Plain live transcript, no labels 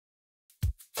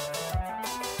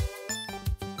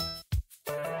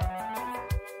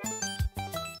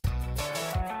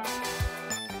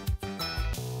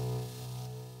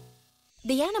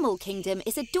The animal kingdom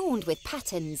is adorned with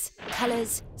patterns,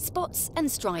 colours, spots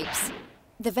and stripes.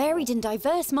 The varied and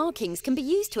diverse markings can be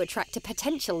used to attract a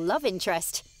potential love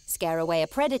interest, scare away a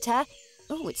predator,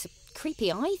 oh, it's a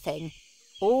creepy eye thing,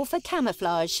 or for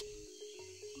camouflage.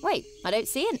 Wait, I don't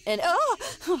see it, and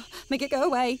oh, make it go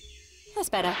away. That's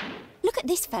better. Look at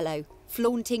this fellow,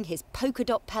 flaunting his polka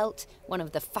dot pelt, one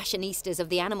of the fashionistas of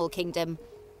the animal kingdom.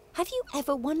 Have you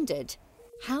ever wondered,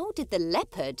 how did the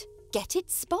leopard get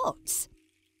its spots?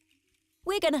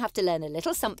 We're going to have to learn a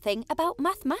little something about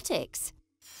mathematics.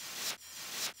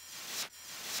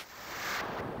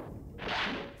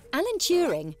 Alan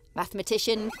Turing,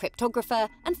 mathematician, cryptographer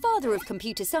and father of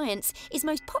computer science, is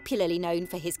most popularly known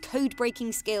for his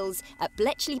code-breaking skills at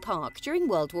Bletchley Park during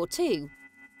World War II.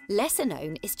 Lesser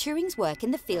known is Turing's work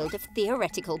in the field of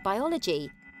theoretical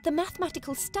biology, the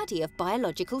mathematical study of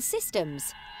biological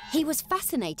systems. He was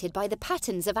fascinated by the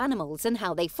patterns of animals and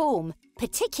how they form,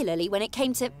 particularly when it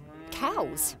came to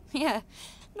cows. Yeah,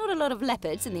 not a lot of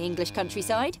leopards in the English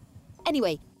countryside.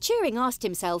 Anyway, Turing asked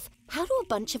himself, how do a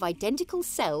bunch of identical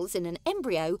cells in an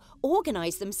embryo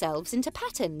organise themselves into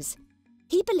patterns?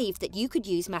 He believed that you could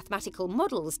use mathematical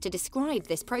models to describe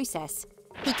this process.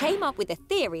 He came up with a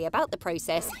theory about the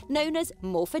process known as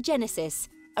morphogenesis,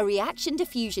 a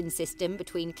reaction-diffusion system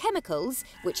between chemicals,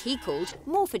 which he called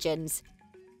morphogens.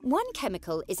 One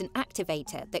chemical is an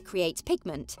activator that creates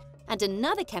pigment, and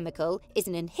another chemical is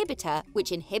an inhibitor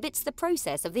which inhibits the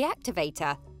process of the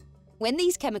activator. When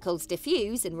these chemicals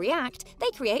diffuse and react, they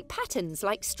create patterns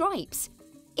like stripes.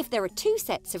 If there are two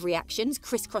sets of reactions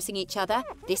crisscrossing each other,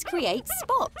 this creates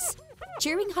spots.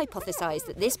 Turing hypothesized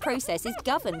that this process is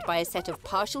governed by a set of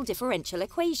partial differential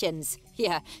equations.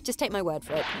 Yeah, just take my word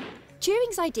for it.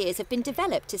 Turing's ideas have been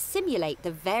developed to simulate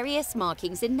the various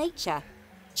markings in nature.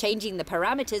 Changing the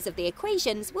parameters of the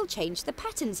equations will change the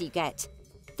patterns you get.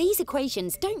 These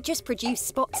equations don't just produce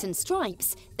spots and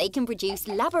stripes, they can produce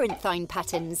labyrinthine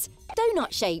patterns,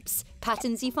 donut shapes,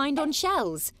 patterns you find on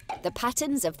shells, the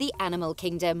patterns of the animal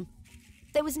kingdom.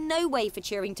 There was no way for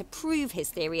Turing to prove his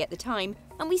theory at the time,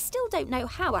 and we still don't know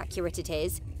how accurate it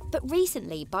is, but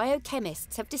recently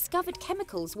biochemists have discovered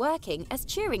chemicals working as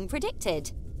Turing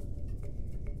predicted.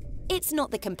 It's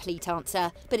not the complete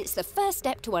answer, but it's the first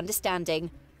step to understanding.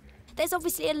 There's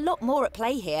obviously a lot more at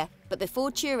play here, but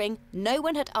before Turing, no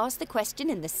one had asked the question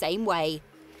in the same way.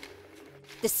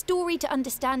 The story to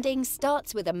understanding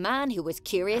starts with a man who was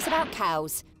curious about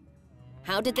cows.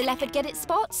 How did the leopard get its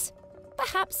spots?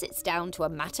 Perhaps it's down to a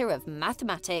matter of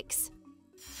mathematics.